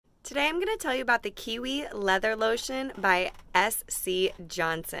Today I'm going to tell you about the Kiwi Leather Lotion by S.C.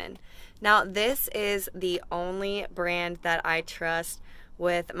 Johnson. Now this is the only brand that I trust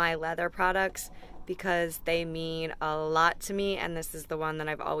with my leather products because they mean a lot to me, and this is the one that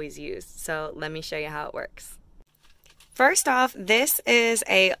I've always used. So let me show you how it works. First off, this is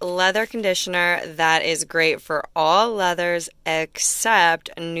a leather conditioner that is great for all leathers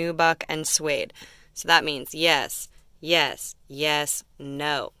except nubuck and suede. So that means yes, yes, yes,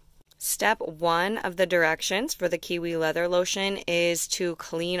 no. Step 1 of the directions for the Kiwi Leather Lotion is to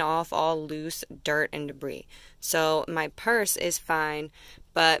clean off all loose dirt and debris. So my purse is fine,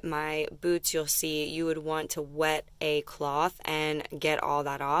 but my boots, you'll see, you would want to wet a cloth and get all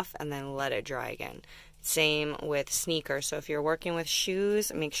that off and then let it dry again. Same with sneakers. So if you're working with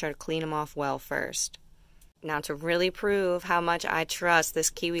shoes, make sure to clean them off well first. Now, to really prove how much I trust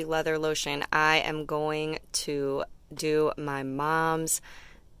this Kiwi Leather Lotion, I am going to do my mom's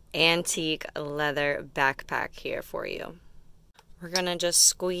antique leather backpack here for you. We're going to just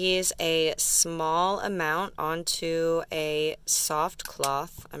squeeze a small amount onto a soft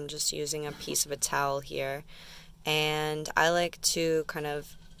cloth. I'm just using a piece of a towel here, and I like to kind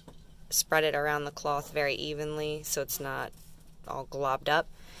of spread it around the cloth very evenly so it's not all globbed up.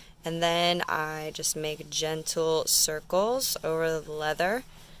 And then I just make gentle circles over the leather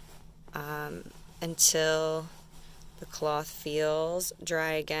until the cloth feels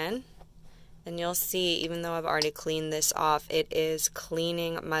dry again. And you'll see, even though I've already cleaned this off, it is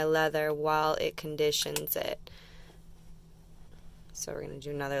cleaning my leather while it conditions it. So we're going to do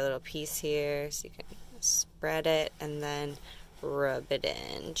another little piece here so you can spread it and then rub it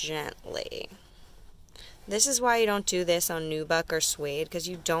in gently. This is why you don't do this on nubuck or suede, because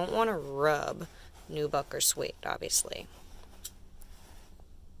you don't want to rub nubuck or suede, obviously.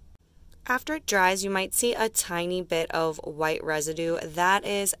 After it dries, you might see a tiny bit of white residue. That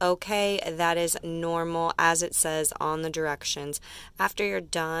is okay. That is normal, as it says on the directions. After you're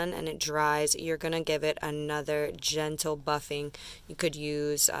done and it dries, you're going to give it another gentle buffing. You could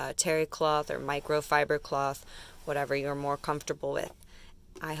use terry cloth or microfiber cloth, whatever you're more comfortable with.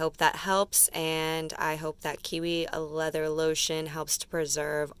 I hope that helps, and I hope that Kiwi Leather Lotion helps to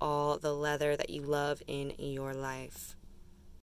preserve all the leather that you love in your life.